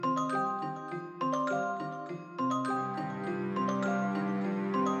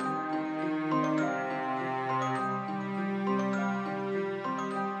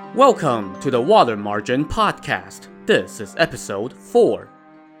Welcome to the Water Margin Podcast. This is episode 4.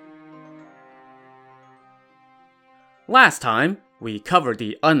 Last time, we covered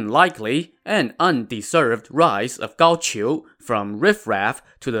the unlikely and undeserved rise of Gao Qiu from riffraff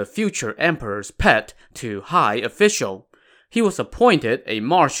to the future emperor's pet to high official. He was appointed a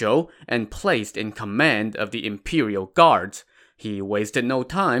marshal and placed in command of the imperial guards. He wasted no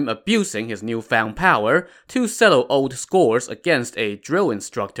time abusing his newfound power to settle old scores against a drill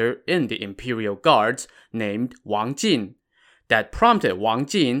instructor in the imperial guards named Wang Jin. That prompted Wang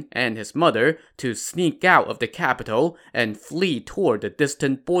Jin and his mother to sneak out of the capital and flee toward the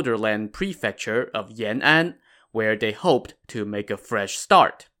distant borderland prefecture of Yan'an, where they hoped to make a fresh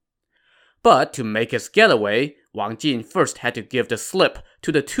start. But to make his getaway, Wang Jin first had to give the slip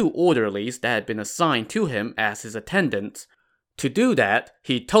to the 2 orderlies that had been assigned to him as his attendants. To do that,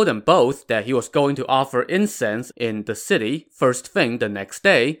 he told them both that he was going to offer incense in the city first thing the next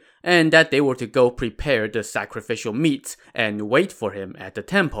day, and that they were to go prepare the sacrificial meats and wait for him at the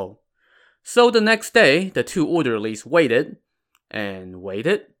temple. So the next day, the 2 orderlies waited, and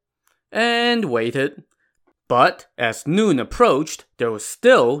waited, and waited. But as noon approached, there was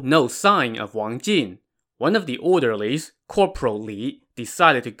still no sign of Wang Jin. One of the orderlies, Corporal Li,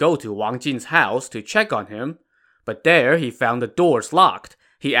 decided to go to Wang Jin's house to check on him. But there he found the doors locked.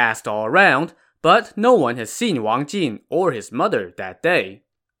 He asked all around, but no one had seen Wang Jin or his mother that day.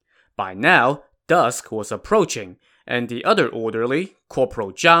 By now, dusk was approaching, and the other orderly,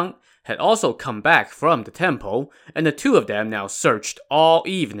 Corporal Zhang, had also come back from the temple, and the 2 of them now searched all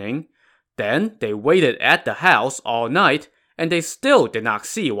evening. Then they waited at the house all night, and they still did not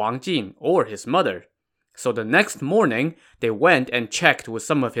see Wang Jin or his mother. So the next morning, they went and checked with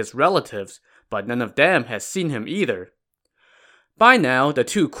some of his relatives, but none of them had seen him either. By now, the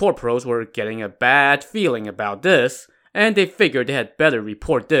 2 corporals were getting a bad feeling about this, and they figured they had better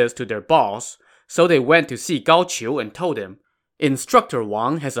report this to their boss. So they went to see Gao Qiu and told him, "Instructor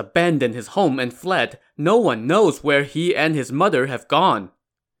Wang has abandoned his home and fled. No one knows where he and his mother have gone."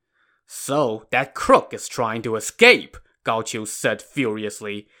 "So, that crook is trying to escape," Gao Qiu said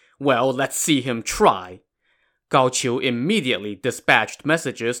furiously. "Well, let's see him try." Gao Qiu immediately dispatched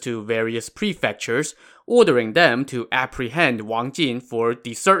messages to various prefectures, ordering them to apprehend Wang Jin for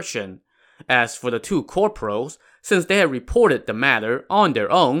desertion. As for the 2 corporals, since they had reported the matter on their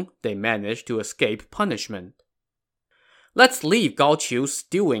own, they managed to escape punishment. Let's leave Gao Qiu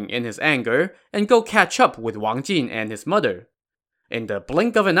stewing in his anger and go catch up with Wang Jin and his mother. In the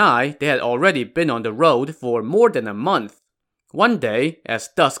blink of an eye, they had already been on the road for more than a month. One day, as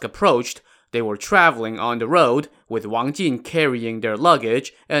dusk approached, they were traveling on the road, with Wang Jin carrying their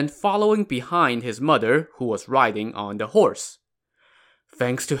luggage and following behind his mother, who was riding on the horse.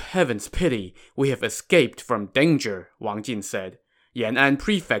 "Thanks to heaven's pity, we have escaped from danger," Wang Jin said. "Yan'an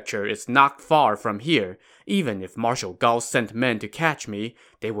Prefecture is not far from here. Even if Marshal Gao sent men to catch me,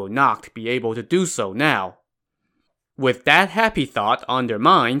 they will not be able to do so now." With that happy thought on their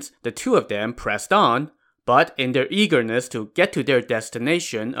minds, the 2 of them pressed on. But in their eagerness to get to their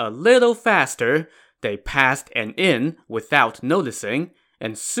destination a little faster, they passed an inn without noticing,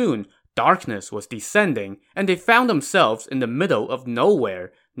 and soon darkness was descending, and they found themselves in the middle of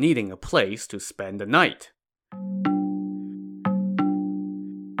nowhere, needing a place to spend the night.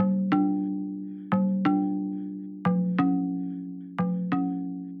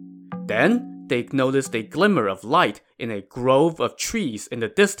 Then they noticed a glimmer of light in a grove of trees in the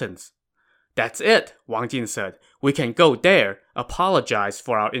distance. "That's it," Wang Jin said. "We can go there, apologize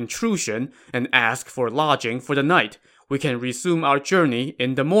for our intrusion, and ask for lodging for the night. We can resume our journey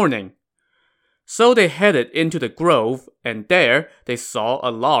in the morning." So they headed into the grove, and there they saw a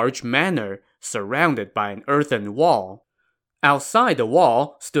large manor, surrounded by an earthen wall. Outside the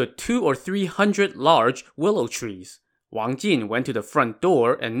wall stood 200 or 300 large willow trees. Wang Jin went to the front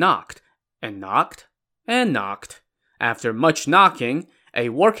door and knocked, and knocked, and knocked. After much knocking, a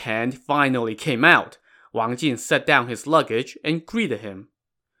workhand finally came out. Wang Jin set down his luggage and greeted him.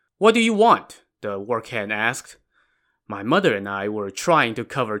 "What do you want?" the workhand asked. "My mother and I were trying to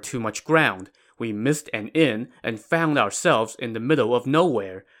cover too much ground. We missed an inn and found ourselves in the middle of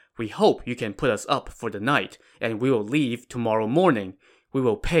nowhere. We hope you can put us up for the night, and we will leave tomorrow morning. We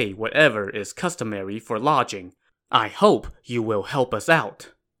will pay whatever is customary for lodging. I hope you will help us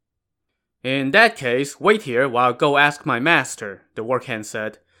out." "In that case, wait here while I go ask my master," the workhand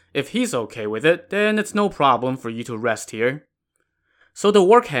said. "If he's okay with it, then it's no problem for you to rest here." So the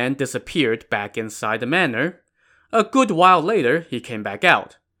workhand disappeared back inside the manor. A good while later, he came back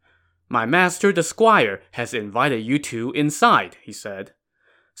out. "My master the squire has invited you 2 inside," he said.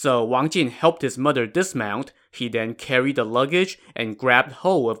 So Wang Jin helped his mother dismount. He then carried the luggage and grabbed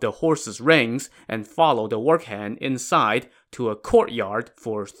hold of the horse's reins and followed the workhand inside to a courtyard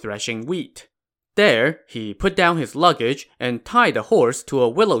for threshing wheat. There, he put down his luggage and tied the horse to a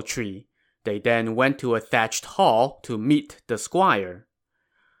willow tree. They then went to a thatched hall to meet the squire.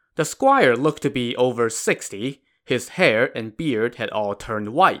 The squire looked to be over 60. His hair and beard had all turned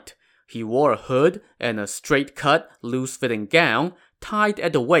white. He wore a hood and a straight-cut, loose-fitting gown tied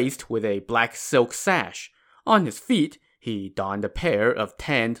at the waist with a black silk sash. On his feet, he donned a pair of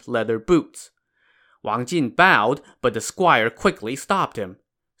tanned leather boots. Wang Jin bowed, but the squire quickly stopped him.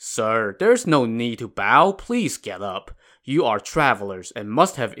 "Sir, there's no need to bow. Please get up. You are travelers and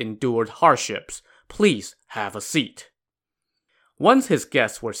must have endured hardships. Please have a seat." Once his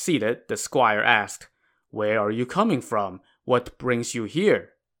guests were seated, the squire asked, "Where are you coming from? What brings you here?"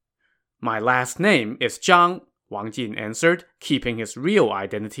 "My last name is Zhang," Wang Jin answered, keeping his real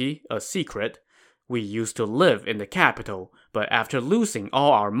identity a secret. "We used to live in the capital, but after losing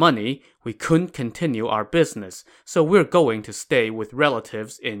all our money, we couldn't continue our business, so we're going to stay with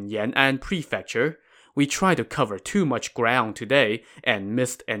relatives in Yan'an Prefecture. We tried to cover too much ground today and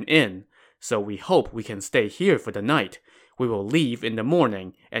missed an inn, so we hope we can stay here for the night. We will leave in the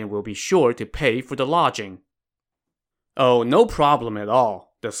morning, and we'll be sure to pay for the lodging." "Oh, no problem at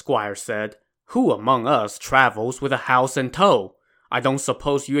all," the squire said. "Who among us travels with a house in tow? I don't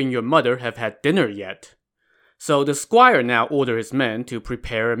suppose you and your mother have had dinner yet." So the squire now ordered his men to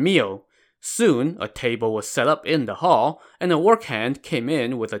prepare a meal. Soon, a table was set up in the hall, and a workhand came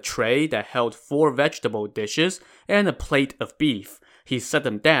in with a tray that held 4 vegetable dishes and a plate of beef. He set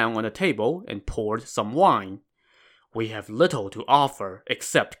them down on the table and poured some wine. "We have little to offer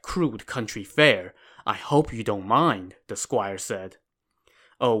except crude country fare. I hope you don't mind," the squire said.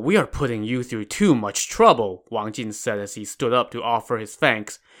 "Oh, we are putting you through too much trouble," Wang Jin said as he stood up to offer his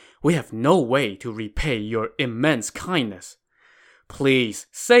thanks. "We have no way to repay your immense kindness." "Please,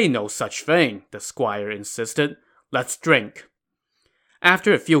 say no such thing," the squire insisted. "Let's drink."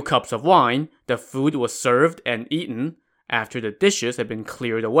 After a few cups of wine, the food was served and eaten. After the dishes had been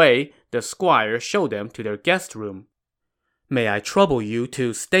cleared away, the squire showed them to their guest room. "May I trouble you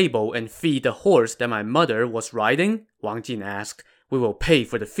to stable and feed the horse that my mother was riding?" Wang Jin asked. "We will pay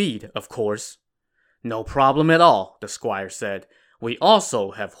for the feed, of course." "No problem at all," the squire said. "We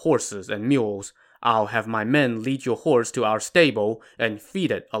also have horses and mules. I'll have my men lead your horse to our stable and feed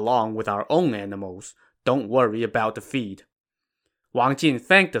it along with our own animals. Don't worry about the feed." Wang Jin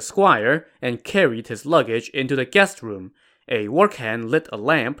thanked the squire and carried his luggage into the guest room. A workhand lit a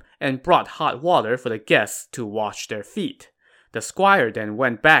lamp and brought hot water for the guests to wash their feet. The squire then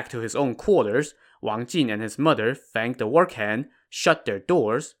went back to his own quarters. Wang Jin and his mother thanked the workhand, shut their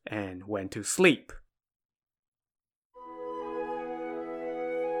doors, and went to sleep.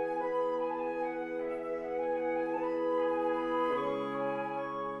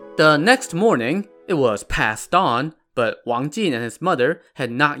 The next morning, it was past dawn, but Wang Jin and his mother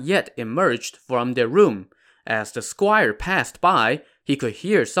had not yet emerged from their room. As the squire passed by, he could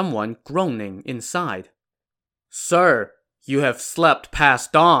hear someone groaning inside. "Sir, you have slept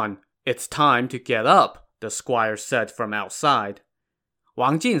past dawn. It's time to get up," the squire said from outside.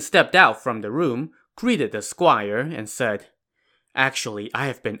 Wang Jin stepped out from the room, greeted the squire, and said, "Actually, I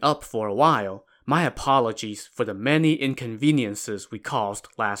have been up for a while. My apologies for the many inconveniences we caused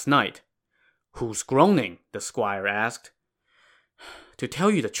last night." "Who's groaning?" the squire asked. "To tell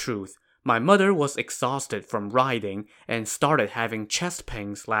you the truth, my mother was exhausted from riding and started having chest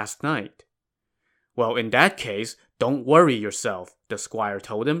pains last night." "Well, in that case, don't worry yourself," the squire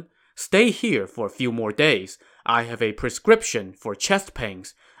told him. "Stay here for a few more days. I have a prescription for chest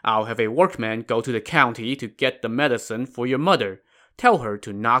pains. I'll have a workman go to the county to get the medicine for your mother. Tell her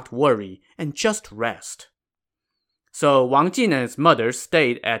to not worry and just rest." So Wang Jin and his mother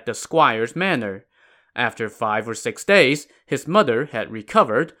stayed at the squire's manor. After 5 or 6 days, his mother had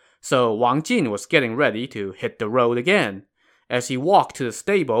recovered, so Wang Jin was getting ready to hit the road again. As he walked to the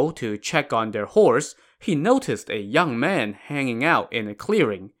stable to check on their horse, he noticed a young man hanging out in a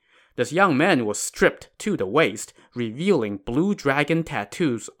clearing. This young man was stripped to the waist, revealing blue dragon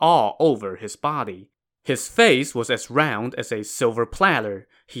tattoos all over his body. His face was as round as a silver platter.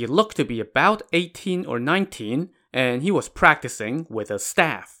 He looked to be about 18 or 19, and he was practicing with a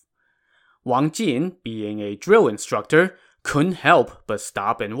staff. Wang Jin, being a drill instructor, couldn't help but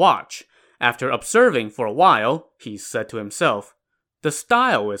stop and watch. After observing for a while, he said to himself, "The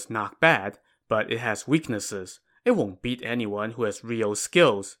style is not bad, but it has weaknesses. It won't beat anyone who has real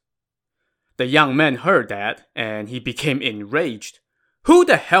skills." The young man heard that, and he became enraged. "Who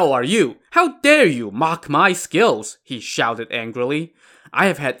the hell are you? How dare you mock my skills?" he shouted angrily. I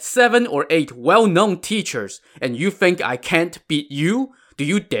have had 7 or 8 well-known teachers, and you think I can't beat you? Do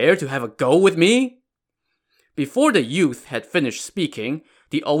you dare to have a go with me?" Before the youth had finished speaking,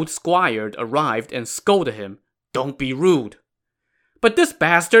 the old squire arrived and scolded him. "Don't be rude." "But this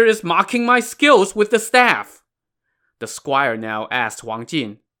bastard is mocking my skills with the staff." The squire now asked Wang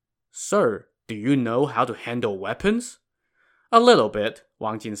Jin, "Sir, do you know how to handle weapons?" "A little bit,"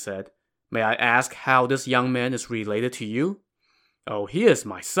 Wang Jin said. "May I ask how this young man is related to you?" "Oh, he is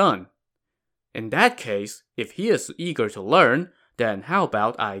my son." "In that case, if he is eager to learn, then how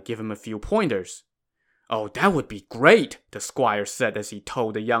about I give him a few pointers?" "Oh, that would be great," the squire said as he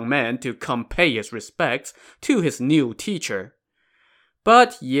told the young man to come pay his respects to his new teacher.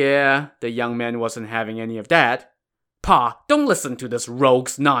 But yeah, the young man wasn't having any of that. "Pa, don't listen to this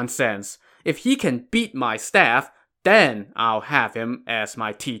rogue's nonsense. If he can beat my staff, then I'll have him as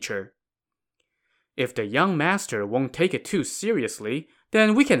my teacher." "If the young master won't take it too seriously,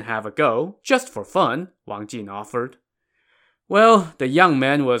 then we can have a go, just for fun," Wang Jin offered. Well, the young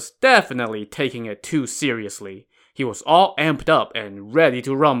man was definitely taking it too seriously. He was all amped up and ready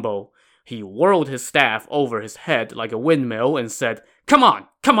to rumble. He whirled his staff over his head like a windmill and said, come on,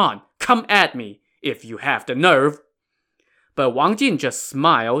 come at me, if you have the nerve." But Wang Jin just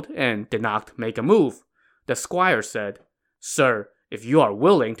smiled and did not make a move. The squire said, "Sir, if you are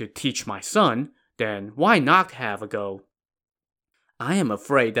willing to teach my son, then why not have a go?" "I am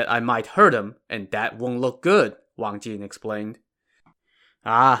afraid that I might hurt him, and that won't look good," Wang Jin explained.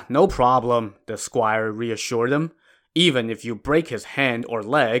 "Ah, no problem," the squire reassured him. "Even if you break his hand or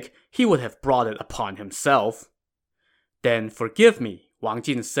leg, he would have brought it upon himself." "Then forgive me," Wang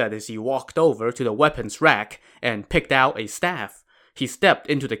Jin said as he walked over to the weapons rack and picked out a staff. He stepped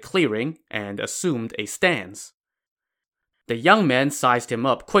into the clearing and assumed a stance. The young man sized him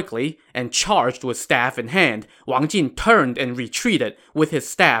up quickly and charged with staff in hand. Wang Jin turned and retreated, with his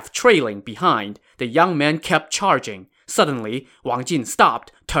staff trailing behind. The young man kept charging. Suddenly, Wang Jin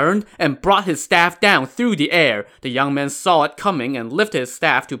stopped, turned, and brought his staff down through the air. The young man saw it coming and lifted his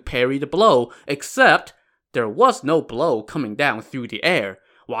staff to parry the blow, except there was no blow coming down through the air.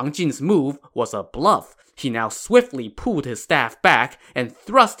 Wang Jin's move was a bluff. He now swiftly pulled his staff back and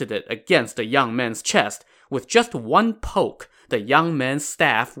thrusted it against the young man's chest. With just one poke, the young man's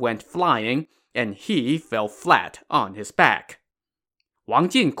staff went flying, and he fell flat on his back. Wang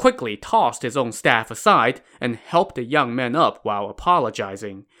Jin quickly tossed his own staff aside and helped the young man up while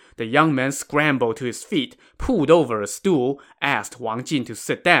apologizing. The young man scrambled to his feet, pulled over a stool, asked Wang Jin to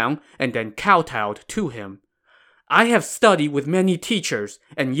sit down, and then kowtowed to him. "I have studied with many teachers,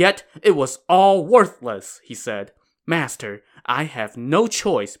 and yet it was all worthless," he said. "Master, I have no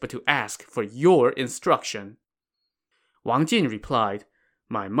choice but to ask for your instruction." Wang Jin replied,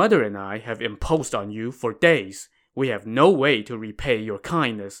 "My mother and I have imposed on you for days. We have no way to repay your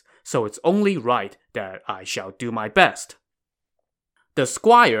kindness, so it's only right that I shall do my best." The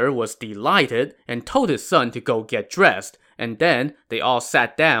squire was delighted and told his son to go get dressed, and then they all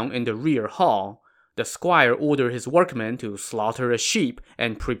sat down in the rear hall. The squire ordered his workmen to slaughter a sheep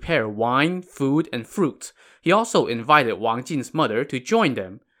and prepare wine, food, and fruits. He also invited Wang Jin's mother to join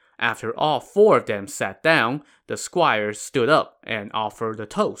them. After all 4 of them sat down, the squire stood up and offered a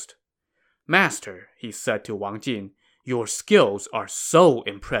toast. "Master," he said to Wang Jin, "your skills are so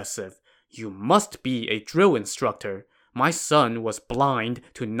impressive. You must be a drill instructor. My son was blind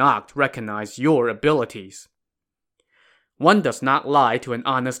to not recognize your abilities." "One does not lie to an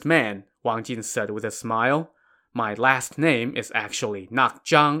honest man," Wang Jin said with a smile. "My last name is actually not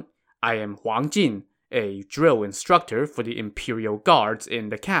Zhang. I am Wang Jin, a drill instructor for the Imperial Guards in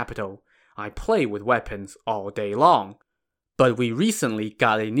the capital. I play with weapons all day long. But we recently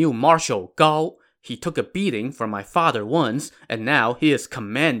got a new marshal, Gao. He took a beating from my father once, and now he is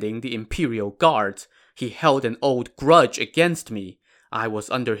commanding the Imperial Guards. He held an old grudge against me. I was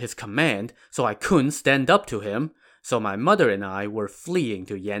under his command, so I couldn't stand up to him. So my mother and I were fleeing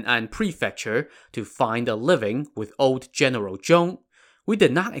to Yan'an Prefecture to find a living with old General Zhong. We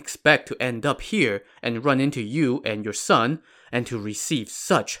did not expect to end up here and run into you and your son, and to receive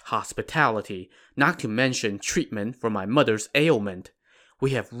such hospitality, not to mention treatment for my mother's ailment.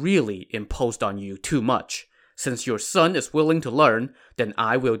 We have really imposed on you too much. Since your son is willing to learn, then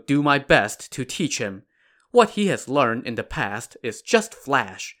I will do my best to teach him. What he has learned in the past is just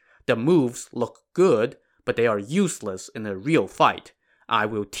flash. The moves look good, but they are useless in a real fight. I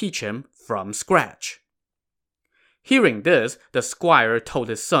will teach him from scratch." Hearing this, the squire told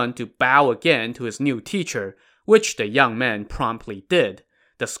his son to bow again to his new teacher, which the young man promptly did.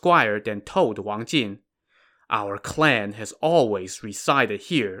 The squire then told Wang Jin, "Our clan has always resided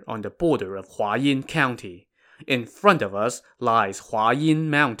here on the border of Huayin County. in front of us lies Huayin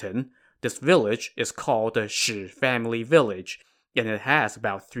Mountain. This village is called the Shi family village, and it has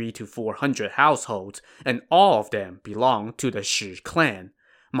about 300 to 400 households, and all of them belong to the Shi clan.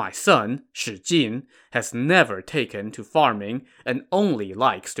 My son, Shi Jin, has never taken to farming and only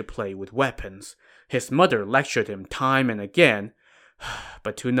likes to play with weapons. His mother lectured him time and again,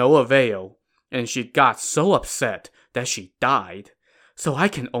 but to no avail, and she got so upset that she died. So I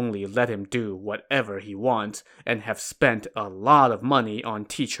can only let him do whatever he wants and have spent a lot of money on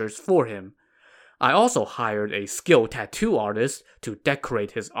teachers for him. I also hired a skilled tattoo artist to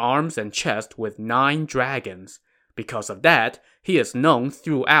decorate his arms and chest with 9 dragons. Because of that, he is known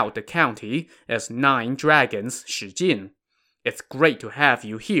throughout the county as 9 Dragons Shijin. It's great to have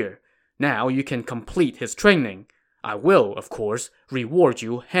you here. Now you can complete his training. I will, of course, reward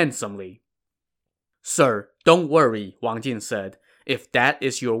you handsomely. Sir, don't worry, Wang Jin said. If that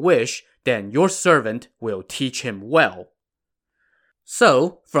is your wish, then your servant will teach him well.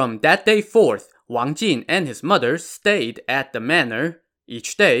 So, from that day forth, Wang Jin and his mother stayed at the manor.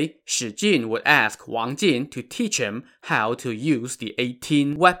 Each day, Shi Jin would ask Wang Jin to teach him how to use the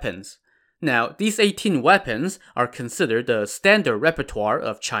 18 weapons. Now, these 18 weapons are considered the standard repertoire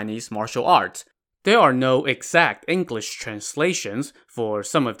of Chinese martial arts. There are no exact English translations for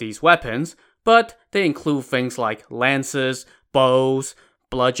some of these weapons, but they include things like lances, bows,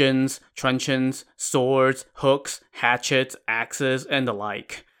 bludgeons, truncheons, swords, hooks, hatchets, axes, and the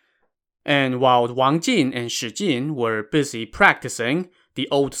like. And while Wang Jin and Shi Jin were busy practicing, the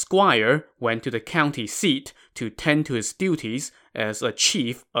old squire went to the county seat to tend to his duties as a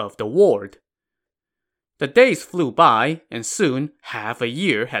chief of the ward. The days flew by, and soon half a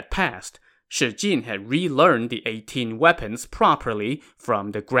year had passed. Shi Jin had relearned the 18 weapons properly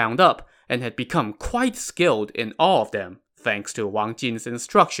from the ground up and had become quite skilled in all of them, thanks to Wang Jin's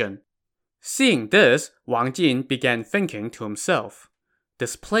instruction. Seeing this, Wang Jin began thinking to himself,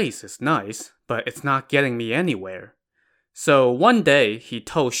 "This place is nice, but it's not getting me anywhere." So one day, he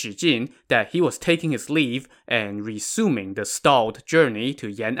told Shi Jin that he was taking his leave and resuming the stalled journey to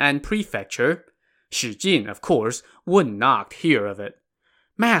Yan'an Prefecture. Shi Jin, of course, would not hear of it.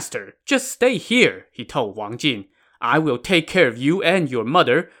 "Master, just stay here," he told Wang Jin. "I will take care of you and your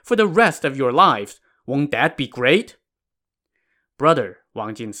mother for the rest of your lives. Won't that be great?" "Brother,"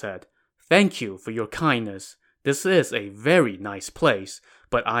 Wang Jin said, "thank you for your kindness. This is a very nice place,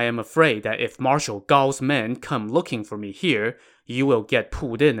 but I am afraid that if Marshal Gao's men come looking for me here, you will get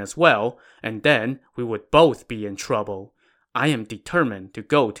pulled in as well, and then we would both be in trouble. I am determined to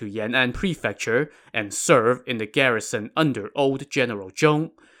go to Yan'an Prefecture and serve in the garrison under old General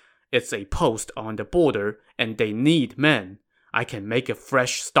Zhong. It's a post on the border, and they need men. I can make a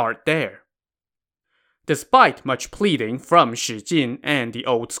fresh start there." Despite much pleading from Shi Jin and the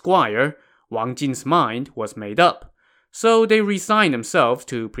old squire, Wang Jin's mind was made up. So they resigned themselves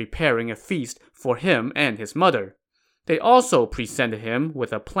to preparing a feast for him and his mother. They also presented him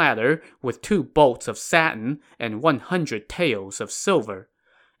with a platter with 2 bolts of satin and 100 taels of silver.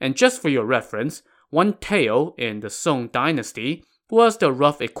 And just for your reference, 1 tael in the Song dynasty was the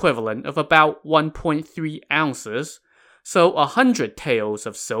rough equivalent of about 1.3 ounces. So 100 taels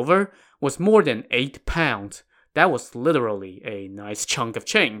of silver was more than 8 pounds. That was literally a nice chunk of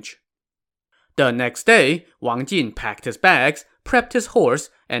change. The next day, Wang Jin packed his bags, prepped his horse,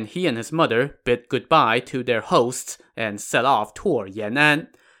 and he and his mother bid goodbye to their hosts and set off toward Yan'an.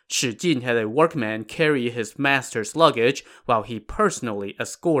 Shi Jin had a workman carry his master's luggage while he personally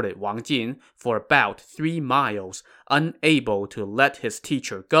escorted Wang Jin for about 3 miles, unable to let his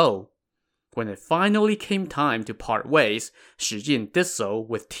teacher go. When it finally came time to part ways, Shi Jin did so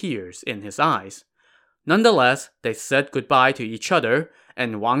with tears in his eyes. Nonetheless, they said goodbye to each other,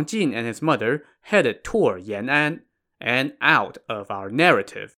 and Wang Jin and his mother headed toward Yan'an, and out of our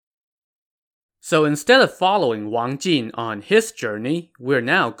narrative. So instead of following Wang Jin on his journey, we're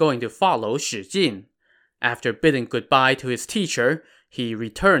now going to follow Shi Jin. After bidding goodbye to his teacher, he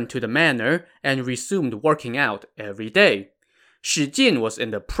returned to the manor and resumed working out every day. Shi Jin was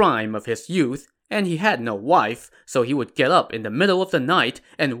in the prime of his youth, and he had no wife, so he would get up in the middle of the night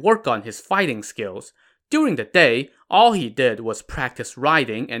and work on his fighting skills. During the day, all he did was practice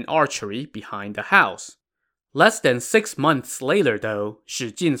riding and archery behind the house. Less than 6 months later, though,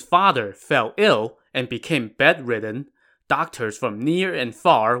 Shi Jin's father fell ill and became bedridden. Doctors from near and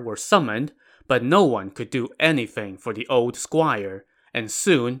far were summoned, but no one could do anything for the old squire, and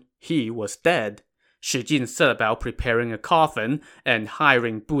soon he was dead. Shi Jin set about preparing a coffin and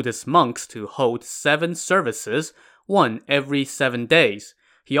hiring Buddhist monks to hold 7 services, one every 7 days.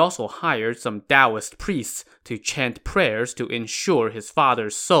 He also hired some Taoist priests to chant prayers to ensure his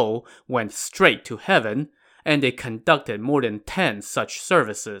father's soul went straight to heaven, and they conducted more than 10 such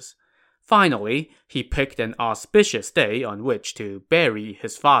services. Finally, he picked an auspicious day on which to bury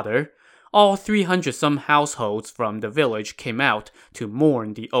his father. All 300-some households from the village came out to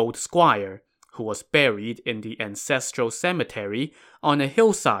mourn the old squire, who was buried in the ancestral cemetery on a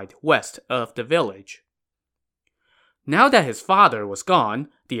hillside west of the village. Now that his father was gone,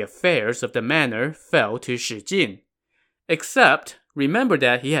 the affairs of the manor fell to Shi Jin. Except, remember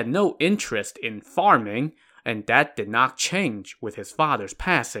that he had no interest in farming, and that did not change with his father's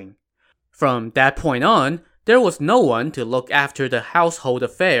passing. From that point on, there was no one to look after the household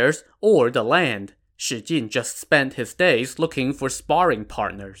affairs or the land. Shi Jin just spent his days looking for sparring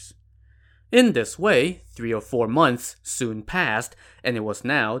partners. In this way, 3 or 4 months soon passed, and it was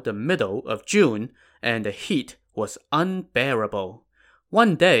now the middle of June, and the heat was unbearable.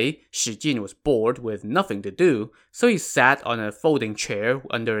 One day, Shi Jin was bored with nothing to do, so he sat on a folding chair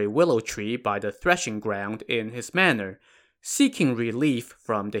under a willow tree by the threshing ground in his manor, seeking relief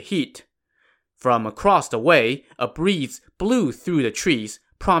from the heat. From across the way, a breeze blew through the trees,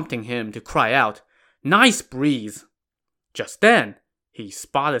 prompting him to cry out, "Nice breeze!" Just then, he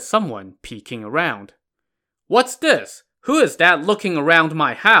spotted someone peeking around. "What's this? Who is that looking around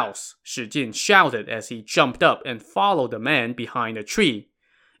my house?" Shi Jin shouted as he jumped up and followed the man behind a tree.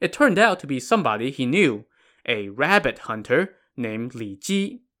 It turned out to be somebody he knew, a rabbit hunter named Li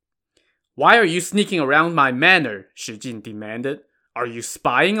Ji. "Why are you sneaking around my manor?" Shi Jin demanded. "Are you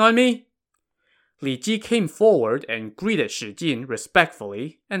spying on me?" Li Ji came forward and greeted Shi Jin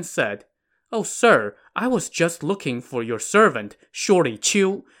respectfully and said, "Oh sir, I was just looking for your servant, Shorty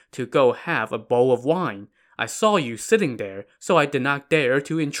Qiu, to go have a bowl of wine. I saw you sitting there, so I did not dare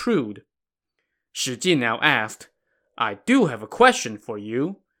to intrude." Shi Jin now asked, "I do have a question for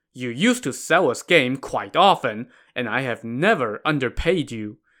you. You used to sell us game quite often, and I have never underpaid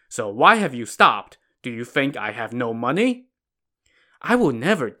you. So why have you stopped? Do you think I have no money?" "I will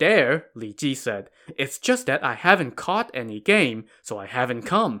never dare," Li Ji said. "It's just that I haven't caught any game, so I haven't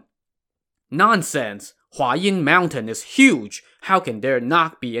come." "Nonsense! Huayin Mountain is huge. How can there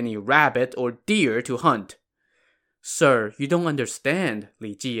not be any rabbit or deer to hunt?" "Sir, you don't understand,"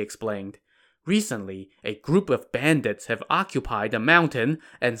 Li Ji explained. "Recently, a group of bandits have occupied the mountain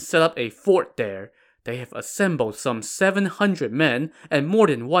and set up a fort there. They have assembled some 700 men and more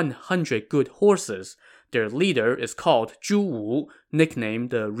than 100 good horses. Their leader is called Zhu Wu, nicknamed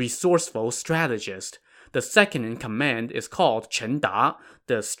the Resourceful Strategist. The second in command is called Chen Da,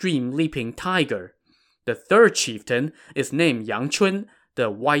 the Stream-Leaping Tiger. The third chieftain is named Yang Chun, the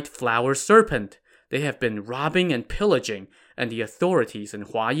White Flower Serpent. They have been robbing and pillaging, and the authorities in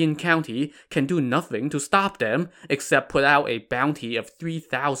Huayin County can do nothing to stop them except put out a bounty of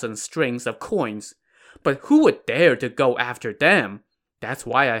 3,000 strings of coins. But who would dare to go after them? That's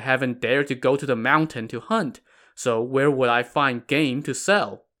why I haven't dared to go to the mountain to hunt. So where would I find game to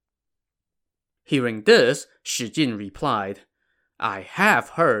sell?" Hearing this, Shi Jin replied, "I have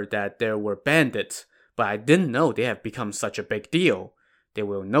heard that there were bandits, but I didn't know they have become such a big deal. They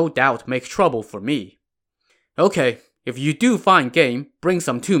will no doubt make trouble for me." "Okay, if you do find game, bring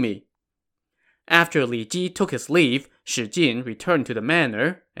some to me." After Li Ji took his leave, Shi Jin returned to the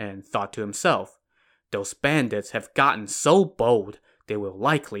manor and thought to himself, "Those bandits have gotten so bold, they will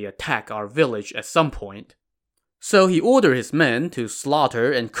likely attack our village at some point." So he ordered his men to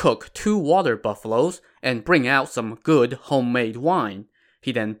slaughter and cook 2 water buffaloes and bring out some good homemade wine.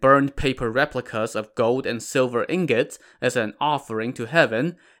 He then burned paper replicas of gold and silver ingots as an offering to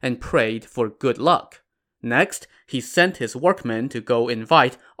heaven and prayed for good luck. Next, he sent his workmen to go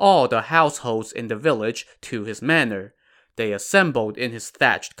invite all the households in the village to his manor. They assembled in his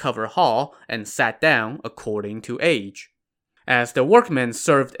thatched cover hall and sat down according to age. As the workmen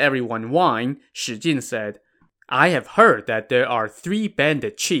served everyone wine, Shi Jin said, "I have heard that there are 3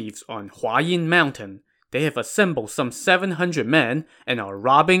 bandit chiefs on Huayin Mountain. They have assembled some 700 men and are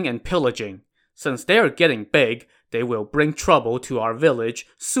robbing and pillaging. Since they are getting big, they will bring trouble to our village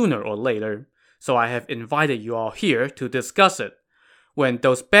sooner or later. So I have invited you all here to discuss it. When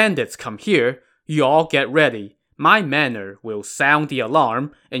those bandits come here, you all get ready. My manor will sound the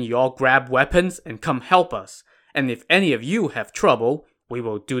alarm, and you all grab weapons and come help us. And if any of you have trouble, we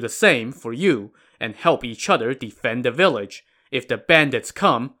will do the same for you, and help each other defend the village. If the bandits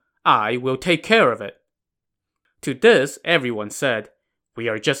come, I will take care of it." To this, everyone said, "We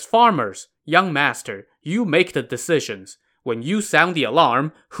are just farmers. Young master, you make the decisions. When you sound the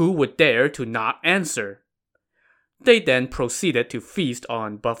alarm, who would dare to not answer?" They then proceeded to feast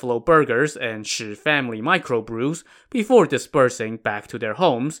on buffalo burgers and Shi family microbrews before dispersing back to their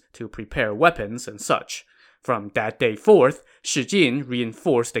homes to prepare weapons and such. From that day forth, Shi Jin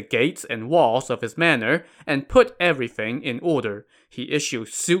reinforced the gates and walls of his manor and put everything in order. He issued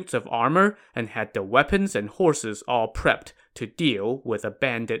suits of armor and had the weapons and horses all prepped to deal with a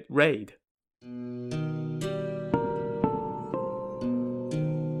bandit raid.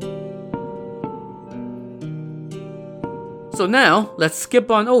 So now, let's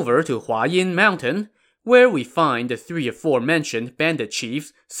skip on over to Huayin Mountain, where we find the three aforementioned bandit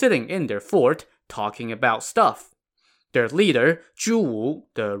chiefs sitting in their fort talking about stuff. Their leader, Zhu Wu,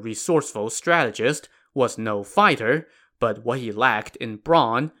 the resourceful strategist, was no fighter, but what he lacked in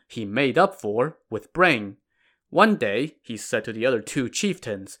brawn, he made up for with brain. One day, he said to the other two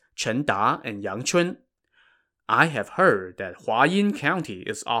chieftains, Chen Da and Yang Chun, "I have heard that Huayin County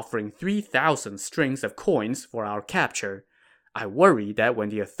is offering 3,000 strings of coins for our capture. I worry that when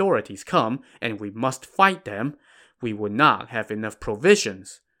the authorities come and we must fight them, we would not have enough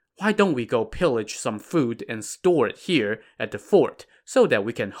provisions. Why don't we go pillage some food and store it here at the fort so that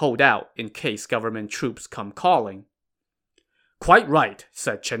we can hold out in case government troops come calling?" "Quite right,"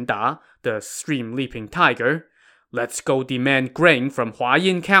 said Chen Da, the stream-leaping tiger. "Let's go demand grain from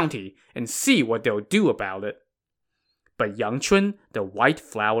Huayin County and see what they'll do about it." But Yang Chun, the white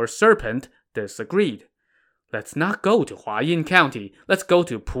flower serpent, disagreed. "Let's not go to Huayin County. Let's go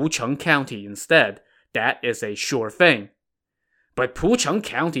to Pucheng County instead. That is a sure thing." "But Pucheng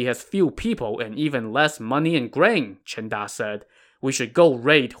County has few people and even less money and grain," Chen Da said. "We should go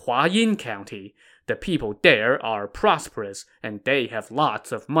raid Huayin County. The people there are prosperous, and they have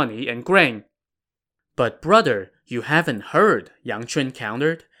lots of money and grain." "But brother, you haven't heard," Yang Chun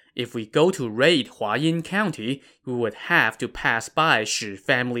countered. "If we go to raid Huayin County, we would have to pass by Shi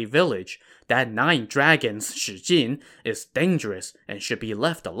family village. That 9 dragons Shi Jin is dangerous and should be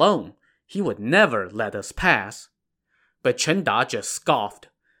left alone. He would never let us pass." But Chen Da just scoffed.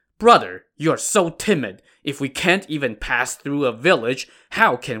 "Brother, you're so timid. If we can't even pass through a village,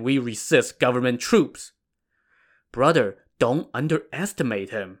 how can we resist government troops?" "Brother, don't underestimate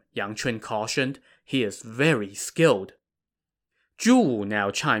him," Yang Chun cautioned. "He is very skilled." Zhu Wu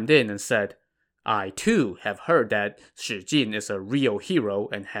now chimed in and said, "I too have heard that Shi Jin is a real hero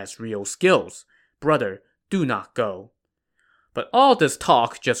and has real skills. Brother, do not go." But all this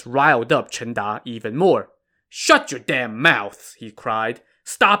talk just riled up Chen Da even more. "Shut your damn mouths," he cried.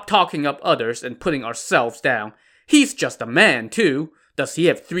 "Stop talking up others and putting ourselves down. He's just a man, too. Does he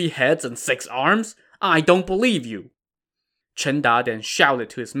have 3 heads and 6 arms? I don't believe you." Chen Da then shouted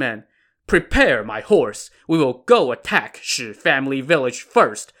to his men, "Prepare my horse. We will go attack Shi family village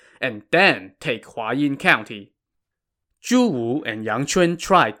first, and then take Huayin County." Zhu Wu and Yang Chun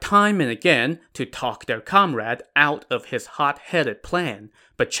tried time and again to talk their comrade out of his hot-headed plan,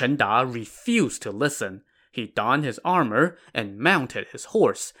 but Chen Da refused to listen. He donned his armor and mounted his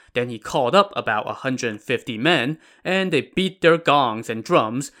horse. Then he called up about 150 men, and they beat their gongs and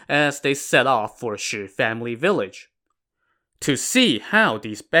drums as they set off for Shi family village. To see how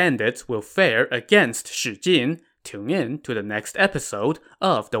these bandits will fare against Shi Jin, tune in to the next episode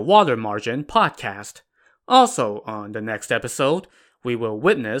of the Water Margin podcast. Also, on the next episode, we will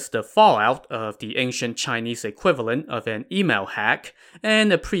witness the fallout of the ancient Chinese equivalent of an email hack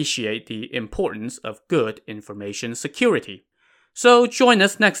and appreciate the importance of good information security. So join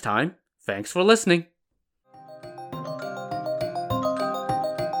us next time. Thanks for listening.